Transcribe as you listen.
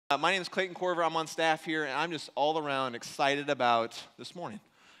My name is Clayton Corver. I'm on staff here, and I'm just all around excited about this morning.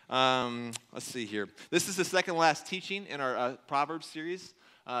 Let's see here. This is the second last teaching in our Proverbs series.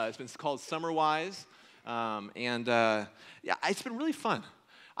 It's been called Summer Wise, yeah, it's been really fun.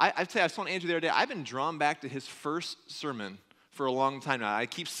 I'd say I was telling Andrew the other day, I've been drawn back to his first sermon for a long time now. I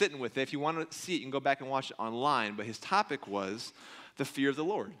keep sitting with it. If you want to see it, you can go back and watch it online. But his topic was the fear of the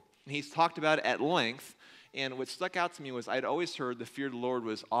Lord. And he's talked about it at length. And what stuck out to me was I'd always heard the fear of the Lord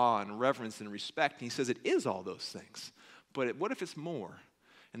was awe and reverence and respect. And he says it is all those things. But what if it's more?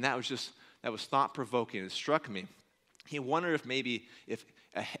 And that was thought-provoking. It struck me. He wondered if maybe it's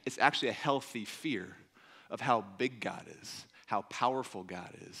actually a healthy fear of how big God is, how powerful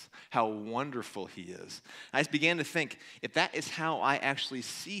God is, how wonderful he is. And I just began to think, if that is how I actually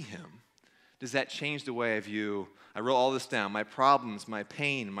see him, does that change the way I view? I wrote all this down, my problems, my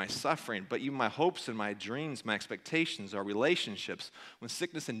pain, my suffering, but even my hopes and my dreams, my expectations, our relationships. When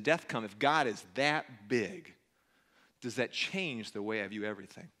sickness and death come, if God is that big, does that change the way I view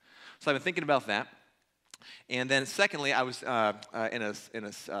everything? So I've been thinking about that. And then secondly, I was in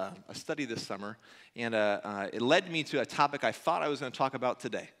a study this summer, and it led me to a topic I thought I was going to talk about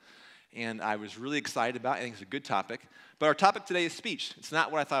today. And I was really excited about it. I think it's a good topic. But our topic today is speech. It's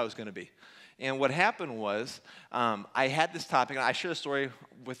not what I thought it was going to be. And what happened was I had this topic, and I shared a story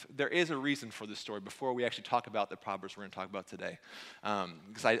there is a reason for this story before we actually talk about the Proverbs we're going to talk about today.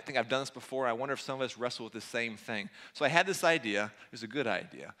 Because I think I've done this before. I wonder if some of us wrestle with the same thing. So I had this idea. It was a good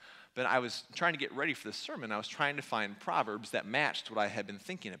idea. But I was trying to get ready for this sermon. I was trying to find Proverbs that matched what I had been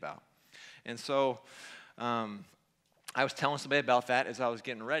thinking about. And so I was telling somebody about that as I was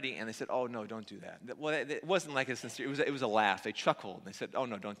getting ready, and they said, "Oh, no, don't do that." Well, it wasn't like a sincere. It was a laugh. They chuckled. And they said, "Oh,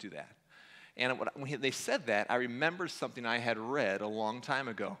 no, don't do that." And when they said that, I remembered something I had read a long time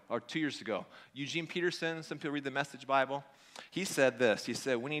ago, or 2 years ago. Eugene Peterson, some people read the Message Bible. He said this. He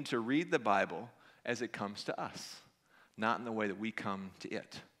said, we need to read the Bible as it comes to us, not in the way that we come to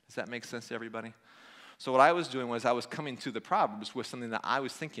it. Does that make sense to everybody? So what I was doing was I was coming to the Proverbs with something that I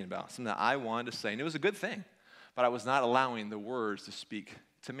was thinking about, something that I wanted to say. And it was a good thing, but I was not allowing the words to speak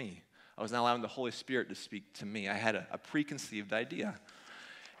to me. I was not allowing the Holy Spirit to speak to me. I had a preconceived idea.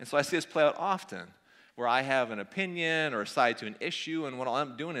 And so I see this play out often, where I have an opinion or a side to an issue, and what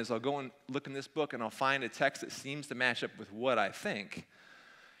I'm doing is I'll go and look in this book, and I'll find a text that seems to match up with what I think,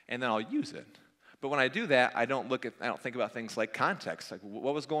 and then I'll use it. But when I do that, I don't think about things like context, like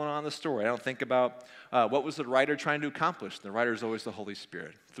what was going on in the story. I don't think about what was the writer trying to accomplish. The writer is always the Holy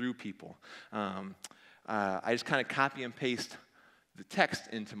Spirit through people. I just kind of copy and paste the text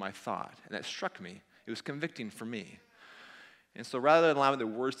into my thought, and that struck me. It was convicting for me. And so rather than allowing the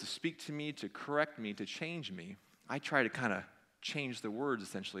words to speak to me, to correct me, to change me, I try to kind of change the words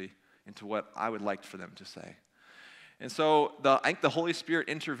essentially into what I would like for them to say. And so I think the Holy Spirit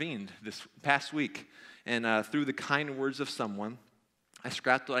intervened this past week, and through the kind words of someone, I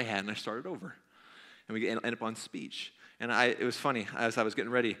scrapped what I had and I started over. And we end up on speech. And it was funny, as I was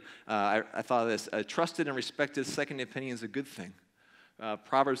getting ready, I thought of this. A trusted and respected second opinion is a good thing.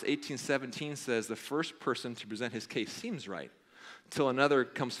 Proverbs 18:17 says, the first person to present his case seems right, until another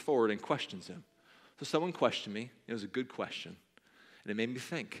comes forward and questions him. So someone questioned me. It was a good question. And it made me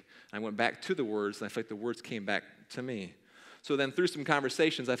think. I went back to the words, and I feel like the words came back to me. So then through some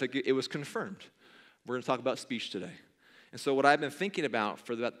conversations, I think it was confirmed. We're going to talk about speech today. And so what I've been thinking about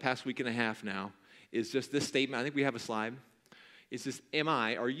for the past week and a half now is just this statement. I think we have a slide. It's just,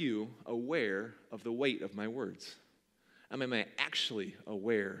 are you aware of the weight of my words? Am I actually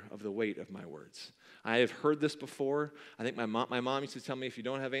aware of the weight of my words? I have heard this before. I think my mom used to tell me, if you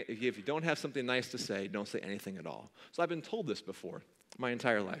don't have something nice to say, don't say anything at all. So I've been told this before my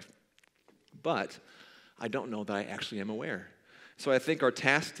entire life. But I don't know that I actually am aware. So I think our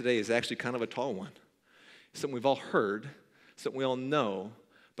task today is actually kind of a tall one. Something we've all heard, something we all know,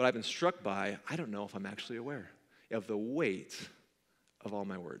 but I've been struck by, I don't know if I'm actually aware of the weight of all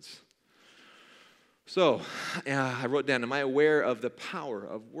my words. So I wrote down, am I aware of the power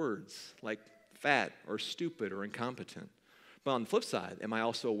of words, like fat or stupid or incompetent? But on the flip side, am I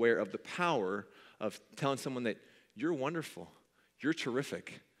also aware of the power of telling someone that you're wonderful, you're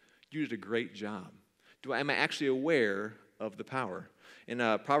terrific, you did a great job? Am I actually aware of the power? In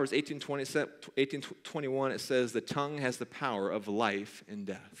Proverbs 18:21, it says, the tongue has the power of life and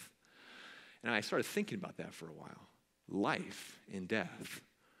death. And I started thinking about that for a while. Life and death.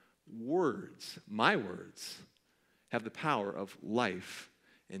 Words, my words, have the power of life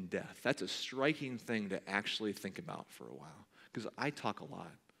and death. That's a striking thing to actually think about for a while. Because I talk a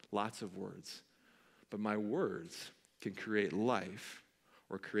lot, lots of words. But my words can create life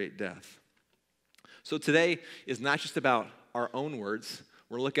or create death. So today is not just about our own words,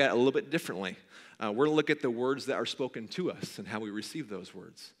 We're going to look at it a little bit differently. We're going to look at the words that are spoken to us and how we receive those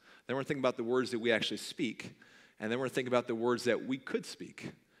words. Then we're going to think about the words that we actually speak. And then we're going to think about the words that we could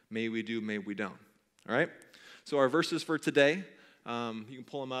speak. Maybe we do, maybe we don't. All right? So our verses for today, you can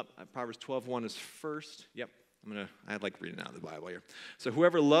pull them up. Proverbs 12:1 is first. Yep. I like reading out of the Bible here. So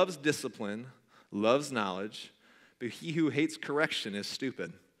whoever loves discipline loves knowledge, but he who hates correction is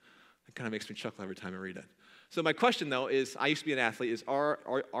stupid. It kind of makes me chuckle every time I read it. So my question, though, is, I used to be an athlete, is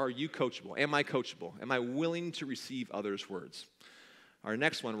are you coachable? Am I coachable? Am I willing to receive others' words? Our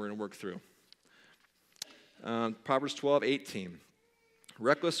next one we're going to work through. Proverbs 12:18.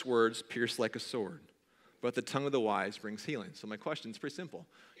 Reckless words pierce like a sword, but the tongue of the wise brings healing. So my question is pretty simple.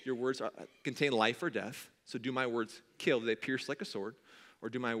 Your words contain life or death. So do my words kill? Do they pierce like a sword? Or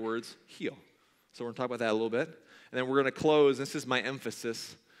do my words heal? So we're going to talk about that a little bit. And then we're going to close. This is my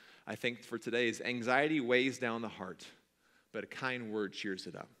emphasis, I think, for today, is anxiety weighs down the heart, but a kind word cheers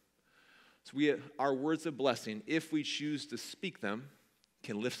it up. So our words of blessing, if we choose to speak them,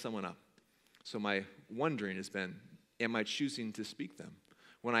 can lift someone up. So my wondering has been, am I choosing to speak them?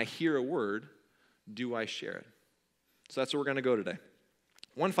 When I hear a word, do I share it? So that's where we're going to go today.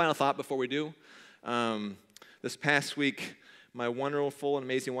 One final thought before we do. This past week, my wonderful and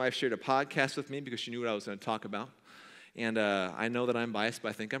amazing wife shared a podcast with me because she knew what I was going to talk about. And I know that I'm biased, but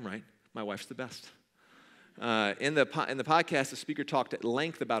I think I'm right. My wife's the best. In the podcast, the speaker talked at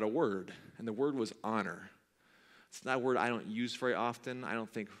length about a word, and the word was honor. It's not a word I don't use very often. I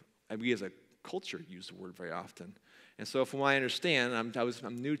don't think we as a culture use the word very often. And so from what I understand,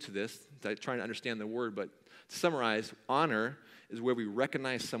 I'm new to this, trying to understand the word, but to summarize, honor is where we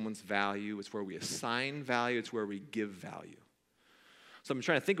recognize someone's value. It's where we assign value. It's where we give value. So I'm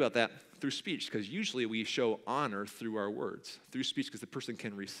trying to think about that through speech, because usually we show honor through our words, through speech, because the person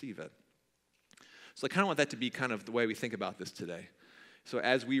can receive it. So I kind of want that to be kind of the way we think about this today. So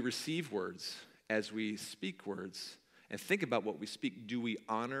as we receive words, as we speak words, and think about what we speak, do we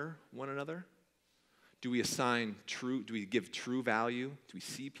honor one another? Do we do we give true value? Do we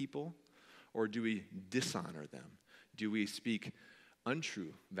see people? Or do we dishonor them? Do we speak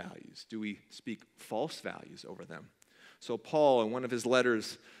untrue values? Do we speak false values over them? So Paul, in one of his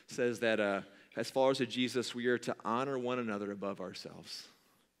letters, says that as followers of Jesus, we are to honor one another above ourselves.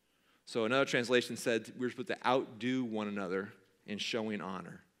 So another translation said we're supposed to outdo one another in showing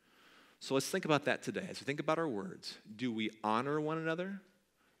honor. So let's think about that today. As we think about our words, do we honor one another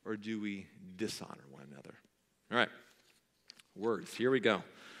or do we dishonor one another? All right, words, here we go.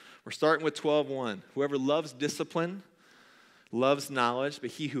 We're starting with 12:1. Whoever loves discipline loves knowledge, but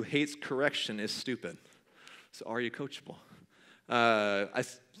he who hates correction is stupid. So are you coachable? I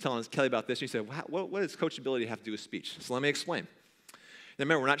was telling Kelly about this, and she said, what does coachability have to do with speech? So let me explain. Now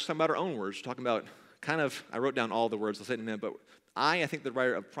remember, we're not just talking about our own words. We're talking about I wrote down all the words, I'll say it in a minute, but I think the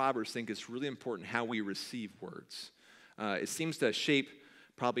writer of Proverbs think it's really important how we receive words. It seems to shape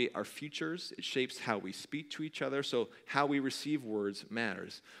probably our futures. It shapes how we speak to each other. So how we receive words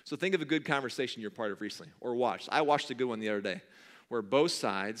matters. So think of a good conversation you're part of recently or watched. I watched a good one the other day where both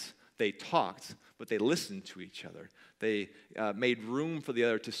sides, they talked, but they listened to each other. They made room for the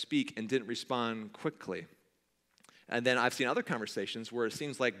other to speak and didn't respond quickly. And then I've seen other conversations where it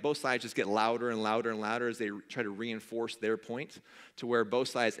seems like both sides just get louder and louder and louder as they try to reinforce their point to where both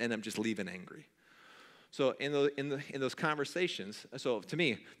sides end up just leaving angry. So in those conversations, so to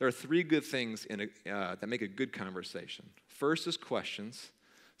me, there are three good things that make a good conversation. First is questions,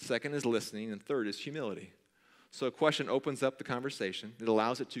 second is listening, and third is humility. So a question opens up the conversation. It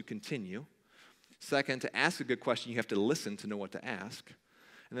allows it to continue. Second, to ask a good question, you have to listen to know what to ask.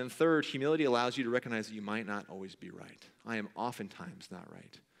 And then third, humility allows you to recognize that you might not always be right. I am oftentimes not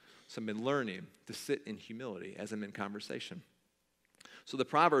right. So I've been learning to sit in humility as I'm in conversation. So the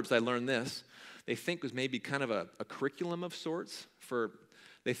Proverbs, I learned this, they think was maybe kind of a curriculum of sorts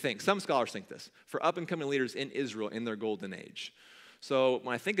some scholars think this, for up-and-coming leaders in Israel in their golden age. So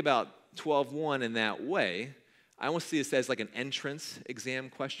when I think about 12:1 in that way, I almost see this as like an entrance exam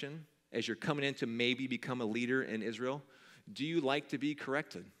question as you're coming in to maybe become a leader in Israel. Do you like to be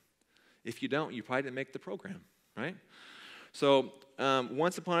corrected? If you don't, you probably didn't make the program, right? So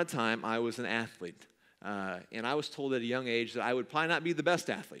once upon a time, I was an athlete. And I was told at a young age that I would probably not be the best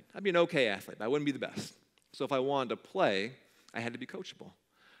athlete. I'd be an okay athlete, but I wouldn't be the best. So if I wanted to play, I had to be coachable.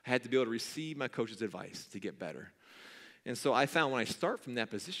 I had to be able to receive my coach's advice to get better. And so I found when I start from that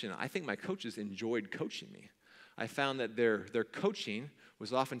position, I think my coaches enjoyed coaching me. I found that their coaching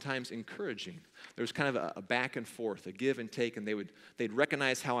was oftentimes encouraging. There was kind of a back and forth, a give and take, and they'd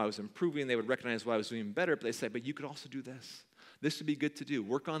recognize how I was improving. They would recognize what I was doing better, but they said, but you could also do this. This would be good to do.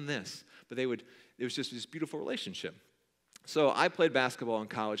 Work on this. But it was just this beautiful relationship. So I played basketball in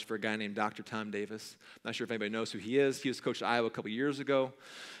college for a guy named Dr. Tom Davis. Not sure if anybody knows who he is. He was coach at Iowa a couple years ago.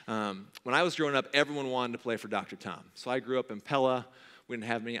 When I was growing up, everyone wanted to play for Dr. Tom. So I grew up in Pella. We didn't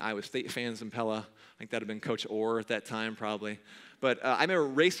have many Iowa State fans in Pella. I think that would have been Coach Orr at that time, probably. But I remember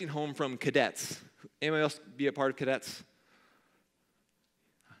racing home from cadets. Anybody else be a part of cadets?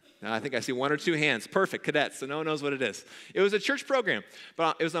 Now, I think I see one or two hands. Perfect, cadets, so no one knows what it is. It was a church program,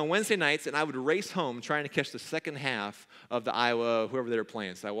 but it was on Wednesday nights, and I would race home trying to catch the second half of the Iowa, whoever they were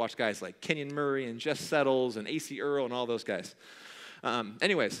playing. So I watched guys like Kenyon Murray and Jess Settles and A.C. Earl and all those guys.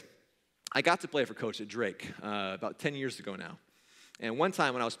 Anyways, I got to play for Coach at Drake about 10 years ago now. And one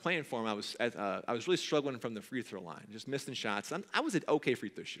time when I was playing for him, I was really struggling from the free throw line, just missing shots. I was an okay free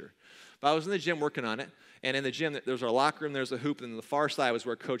throw shooter. But I was in the gym working on it, and in the gym, there's our locker room, there's a hoop, and on the far side was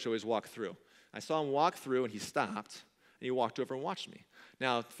where Coach always walked through. I saw him walk through, and he stopped, and he walked over and watched me.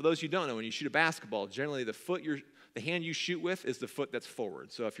 Now, for those of you who don't know, when you shoot a basketball, generally the hand you shoot with is the foot that's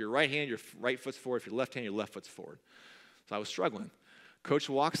forward. So if you're right hand, your right foot's forward. If you're left hand, your left foot's forward. So I was struggling. Coach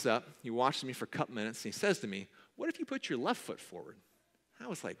walks up, he watches me for a couple minutes, and he says to me, "What if you put your left foot forward?" I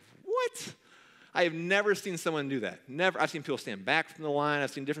was like, what? I have never seen someone do that. Never. I've seen people stand back from the line.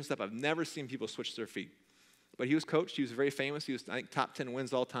 I've seen different stuff. I've never seen people switch their feet. But he was coached. He was very famous. He was, I think, top 10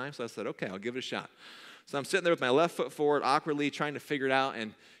 wins all time. So I said, okay, I'll give it a shot. So I'm sitting there with my left foot forward, awkwardly trying to figure it out,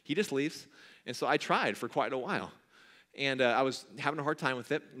 and he just leaves. And so I tried for quite a while. And I was having a hard time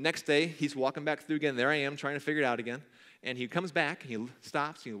with it. Next day, he's walking back through again. There I am trying to figure it out again. And he comes back, and he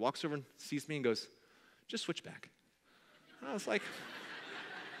stops, and he walks over and sees me and goes, "Just switch back." I was like,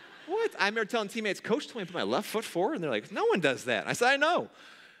 what? I remember telling teammates, "Coach told me to put my left foot forward," and they're like, "No one does that." I said, "I know."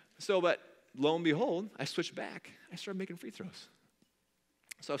 So, but lo and behold, I switched back. I started making free throws.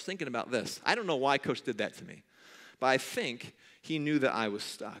 So I was thinking about this. I don't know why Coach did that to me, but I think he knew that I was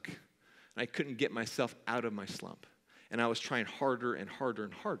stuck, and I couldn't get myself out of my slump. And I was trying harder and harder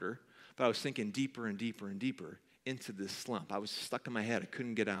and harder, but I was sinking deeper and deeper and deeper into this slump. I was stuck in my head. I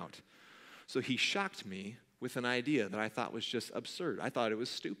couldn't get out. So he shocked me with an idea that I thought was just absurd. I thought it was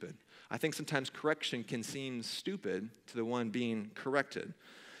stupid. I think sometimes correction can seem stupid to the one being corrected.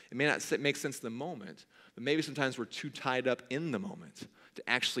 It may not make sense in the moment, but maybe sometimes we're too tied up in the moment to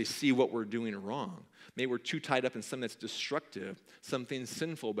actually see what we're doing wrong. Maybe we're too tied up in something that's destructive, something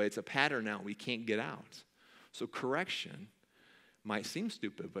sinful, but it's a pattern now we can't get out. So correction might seem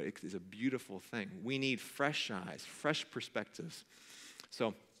stupid, but it is a beautiful thing. We need fresh eyes, fresh perspectives.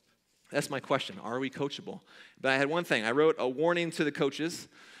 So that's my question. Are we coachable? But I had one thing. I wrote a warning to the coaches,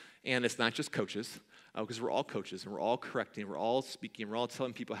 and it's not just coaches, because we're all coaches, and we're all correcting, we're all speaking, we're all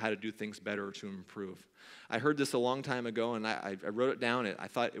telling people how to do things better or to improve. I heard this a long time ago, and I wrote it down. I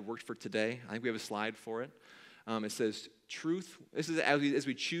thought it worked for today. I think we have a slide for it. It says, truth, this is as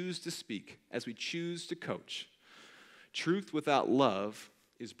we choose to speak, as we choose to coach. Truth without love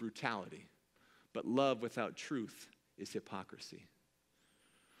is brutality, but love without truth is hypocrisy.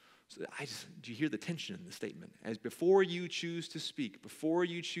 So do you hear the tension in the statement? As before you choose to speak, before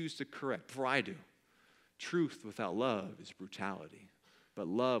you choose to correct, before I do, truth without love is brutality, but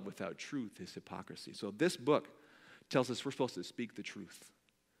love without truth is hypocrisy. So this book tells us we're supposed to speak the truth,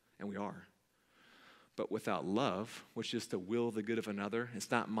 and we are. But without love, which is to will the good of another, it's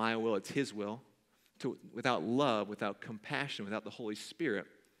not my will, it's his will. Without love, without compassion, without the Holy Spirit,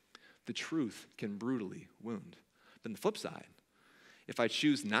 the truth can brutally wound. Then the flip side, if I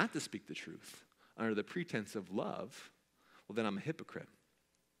choose not to speak the truth under the pretense of love, well, then I'm a hypocrite.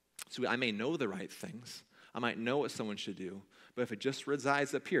 So I may know the right things. I might know what someone should do, but if it just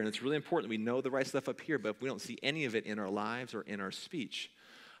resides up here, and it's really important we know the right stuff up here, but if we don't see any of it in our lives or in our speech,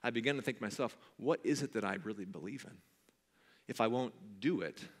 I begin to think to myself, what is it that I really believe in? If I won't do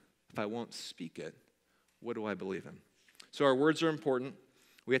it, if I won't speak it, what do I believe in? So our words are important.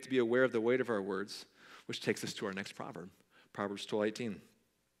 We have to be aware of the weight of our words, which takes us to our next proverb. Proverbs 12:18.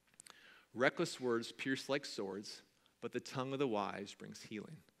 Reckless words pierce like swords, but the tongue of the wise brings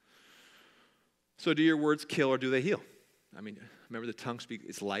healing. So do your words kill or do they heal? I mean, remember the tongue speaks,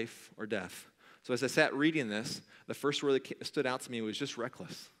 it's life or death. So as I sat reading this, the first word that stood out to me was just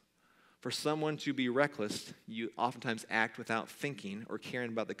reckless. For someone to be reckless, you oftentimes act without thinking or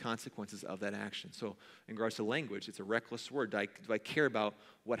caring about the consequences of that action. So in regards to language, it's a reckless word. Do I care about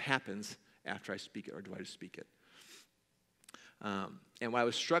what happens after I speak it, or do I just speak it? And what I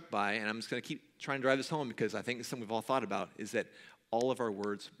was struck by, and I'm just going to keep trying to drive this home because I think it's something we've all thought about, is that all of our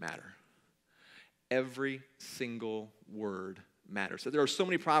words matter. Every single word matters. So there are so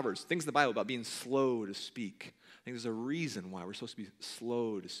many proverbs, things in the Bible about being slow to speak. I think there's a reason why we're supposed to be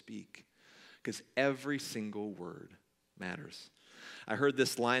slow to speak, because every single word matters. I heard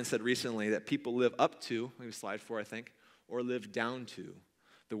this line said recently that people live up to, maybe slide 4, I think, or live down to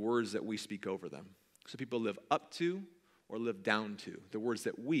the words that we speak over them. So people live up to or live down to the words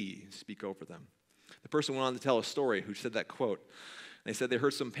that we speak over them. The person went on to tell a story who said that quote. They said they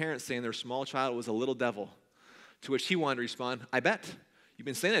heard some parents saying their small child was a little devil, to which he wanted to respond, I bet. You've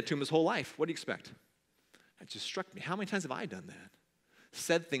been saying that to him his whole life. What do you expect? That just struck me. How many times have I done that?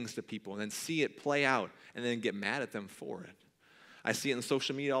 Said things to people and then see it play out and then get mad at them for it. I see it in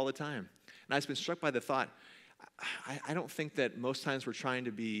social media all the time. And I've been struck by the thought, I don't think that most times we're trying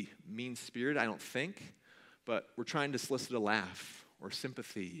to be mean-spirited, I don't think, but we're trying to solicit a laugh or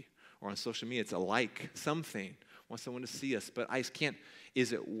sympathy, or on social media it's a like, something, want someone to see us, but I just can't,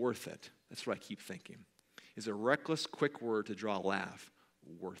 is it worth it? That's what I keep thinking. Is a reckless, quick word to draw a laugh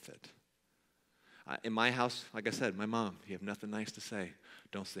worth it? In my house, like I said, my mom, if you have nothing nice to say,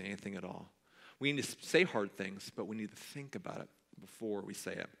 don't say anything at all. We need to say hard things, but we need to think about it before we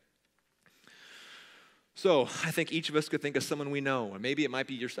say it. So I think each of us could think of someone we know, or maybe it might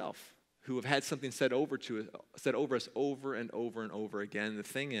be yourself, who have had something said over us over and over and over again. The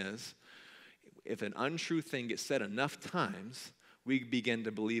thing is, if an untrue thing gets said enough times, we begin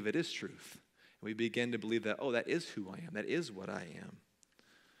to believe it is truth. We begin to believe that, oh, that is who I am. That is what I am.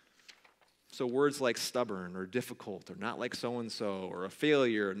 So words like stubborn or difficult or not like so-and-so or a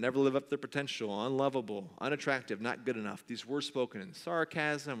failure, never live up to their potential, unlovable, unattractive, not good enough, these words spoken in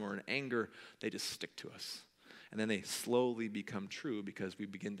sarcasm or in anger, they just stick to us. And then they slowly become true because we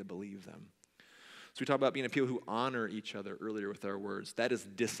begin to believe them. So we talked about being a people who honor each other earlier with our words. That is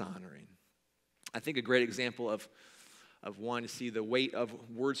dishonoring. I think a great example of wanting to see the weight of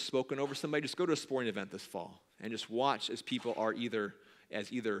words spoken over somebody, just go to a sporting event this fall and just watch as people are either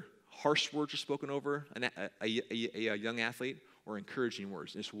harsh words are spoken over a young athlete or encouraging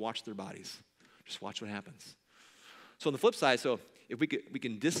words. And just watch their bodies. Just watch what happens. So on the flip side, so if we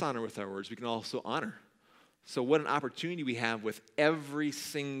can dishonor with our words, we can also honor. So what an opportunity we have with every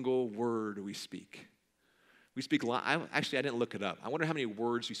single word we speak. We speak a lot. I didn't look it up. I wonder how many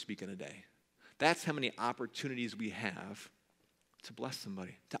words we speak in a day. That's how many opportunities we have to bless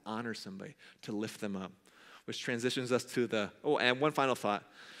somebody, to honor somebody, to lift them up. Which transitions us to and one final thought.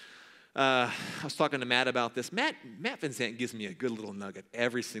 I was talking to Matt about this. Matt Vincent gives me a good little nugget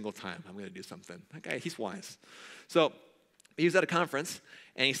every single time I'm going to do something. That guy, he's wise. So he was at a conference,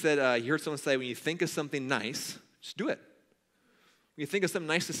 and he said he heard someone say, when you think of something nice, just do it. When you think of something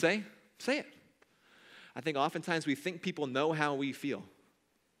nice to say it. I think oftentimes we think people know how we feel.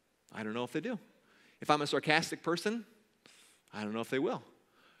 I don't know if they do. If I'm a sarcastic person, I don't know if they will.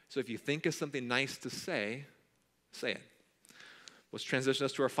 So if you think of something nice to say it. Let's transition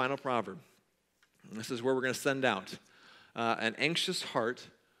us to our final proverb. And this is where we're going to send out. An anxious heart,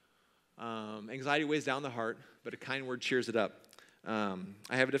 anxiety weighs down the heart, but a kind word cheers it up. I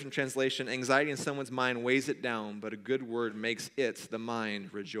have a different translation. Anxiety in someone's mind weighs it down, but a good word makes the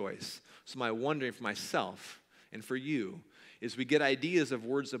mind, rejoice. So my wondering for myself and for you is we get ideas of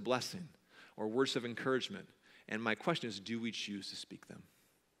words of blessing or words of encouragement. And my question is, do we choose to speak them?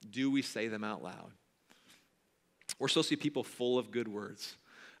 Do we say them out loud? We're supposed to be people full of good words.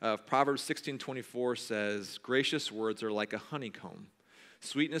 Proverbs 16:24 says, gracious words are like a honeycomb,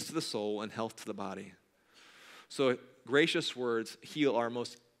 sweetness to the soul and health to the body. So gracious words heal our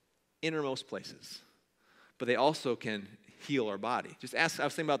most innermost places, but they also can heal our body. Just ask, I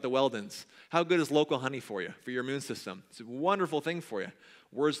was thinking about the Weldons. How good is local honey for you, for your immune system? It's a wonderful thing for you.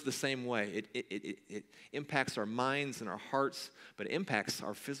 Words the same way. It impacts our minds and our hearts, but it impacts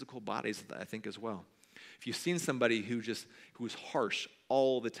our physical bodies, I think, as well. If you've seen somebody who is harsh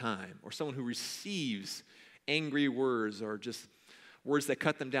all the time, or someone who receives angry words or just words that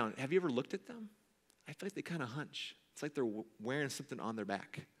cut them down, have you ever looked at them? I feel like they kind of hunch. It's like they're wearing something on their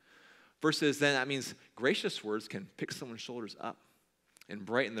back. Versus then that means gracious words can pick someone's shoulders up and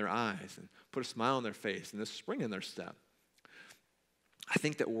brighten their eyes and put a smile on their face and a spring in their step. I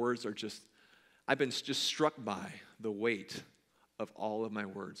think that words are I've been just struck by the weight of all of my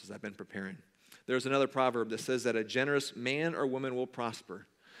words as I've been preparing. There's another proverb that says that a generous man or woman will prosper.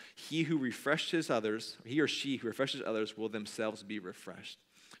 He or she who refreshes others will themselves be refreshed.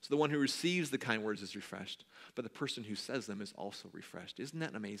 So the one who receives the kind words is refreshed, but the person who says them is also refreshed. Isn't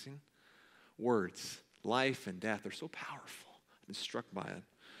that amazing? Words, life and death are so powerful. I've been struck by it.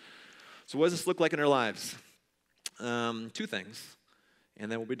 So what does this look like in our lives? Two things,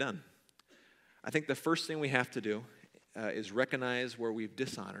 and then we'll be done. I think the first thing we have to do is recognize where we've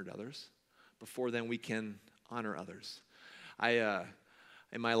dishonored others before then we can honor others.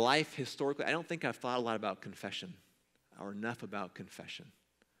 In my life, historically, I don't think I've thought a lot about confession or enough about confession.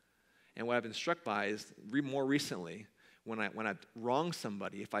 And what I've been struck by is more recently, when I wrong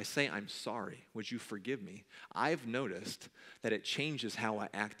somebody, if I say, I'm sorry, would you forgive me? I've noticed that it changes how I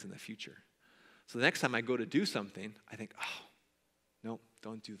act in the future. So the next time I go to do something, I think, oh, no,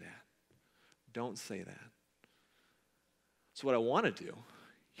 don't do that. Don't say that. So what I want to do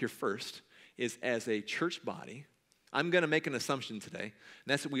here first is, as a church body, I'm going to make an assumption today, and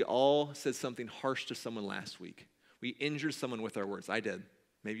that's that we all said something harsh to someone last week. We injured someone with our words. I did.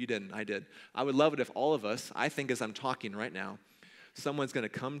 Maybe you didn't. I did. I would love it if all of us, I think as I'm talking right now, someone's going to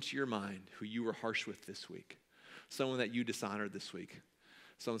come to your mind who you were harsh with this week, someone that you dishonored this week.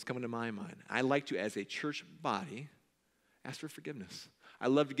 Someone's coming to my mind. I like to, as a church body, ask for forgiveness. I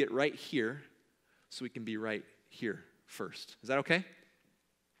love to get right here so we can be right here first. Is that okay?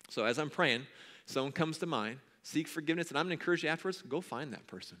 So as I'm praying, someone comes to mind, seek forgiveness, and I'm going to encourage you afterwards, go find that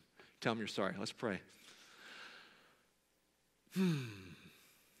person. Tell them you're sorry. Let's pray. If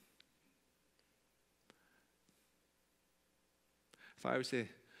I would say,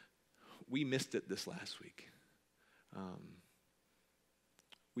 we missed it this last week.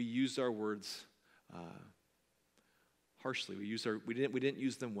 We used our words harshly. We didn't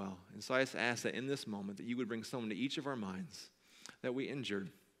use them well. And so I just ask that in this moment that you would bring someone to each of our minds that we injured,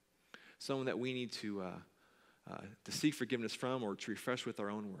 someone that we need to seek forgiveness from or to refresh with our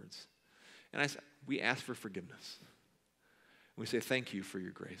own words. And we ask for forgiveness. We say thank you for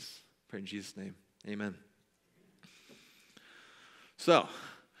your grace. Pray in Jesus' name. Amen. So,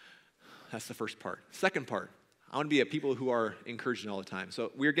 that's the first part. Second part, I want to be a people who are encouraging all the time.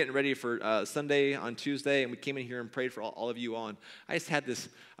 So we're getting ready for Sunday on Tuesday, and we came in here and prayed for all of you all. And I just had this,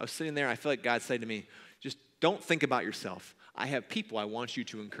 I was sitting there, I feel like God said to me, just don't think about yourself. I have people I want you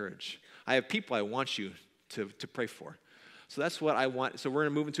to encourage. I have people I want you to pray for. So that's what I want. So we're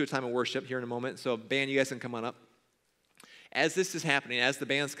going to move into a time of worship here in a moment. So band, you guys can come on up. As this is happening, as the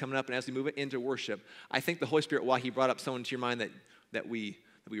band's coming up and as we move it into worship, I think the Holy Spirit, while he brought up someone to your mind that we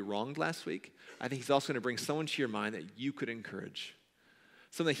wronged last week, I think he's also going to bring someone to your mind that you could encourage.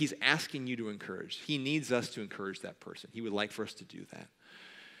 Something that he's asking you to encourage. He needs us to encourage that person. He would like for us to do that.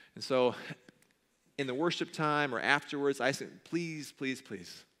 And so in the worship time or afterwards, I say, please, please,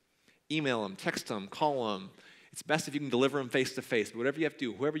 please, email them, text them, call them. It's best if you can deliver them face to face. But whatever you have to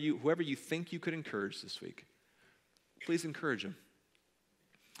do, whoever you think you could encourage this week, please encourage them.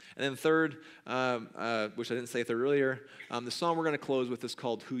 And then third, which I didn't say third earlier, the song we're going to close with is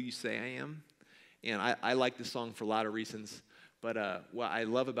called Who You Say I Am. And I like this song for a lot of reasons. But what I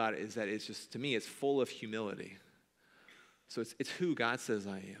love about it is that it's just, to me, it's full of humility. So it's who God says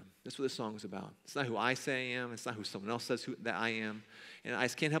I am. That's what this song is about. It's not who I say I am. It's not who someone else says that I am. And I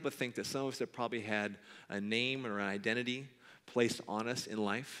just can't help but think that some of us have probably had a name or an identity placed on us in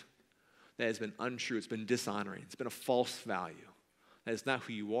life that has been untrue. It's been dishonoring. It's been a false value. That is not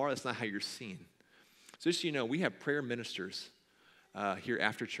who you are. That's not how you're seen. So just so you know, we have prayer ministers here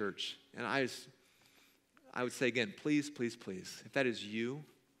after church. And I would say again, please, please, please, if that is you,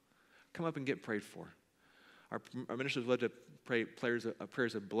 come up and get prayed for. Our ministers would love to pray prayers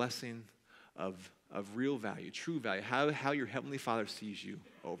of blessing, of real value, true value, how your Heavenly Father sees you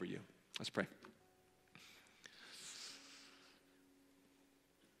over you. Let's pray.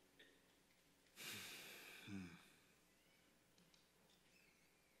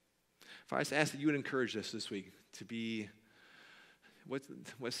 Father, I just ask that you would encourage us this week to be,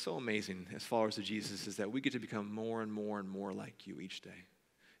 what's so amazing as followers of Jesus is that we get to become more and more and more like you each day.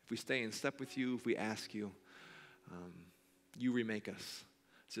 If we stay in step with you, if we ask you, you remake us.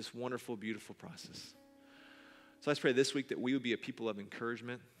 It's this wonderful, beautiful process. So I just pray this week that we would be a people of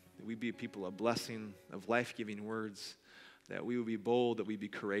encouragement, that we'd be a people of blessing, of life-giving words, that we would be bold, that we'd be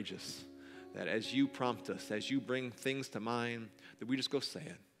courageous, that as you prompt us, as you bring things to mind, that we just go say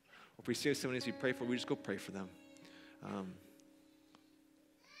it. Or if we see someone needs to be prayed for, we just go pray for them.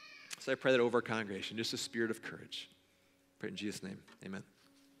 So I pray that over our congregation, just a spirit of courage. I pray in Jesus' name, amen.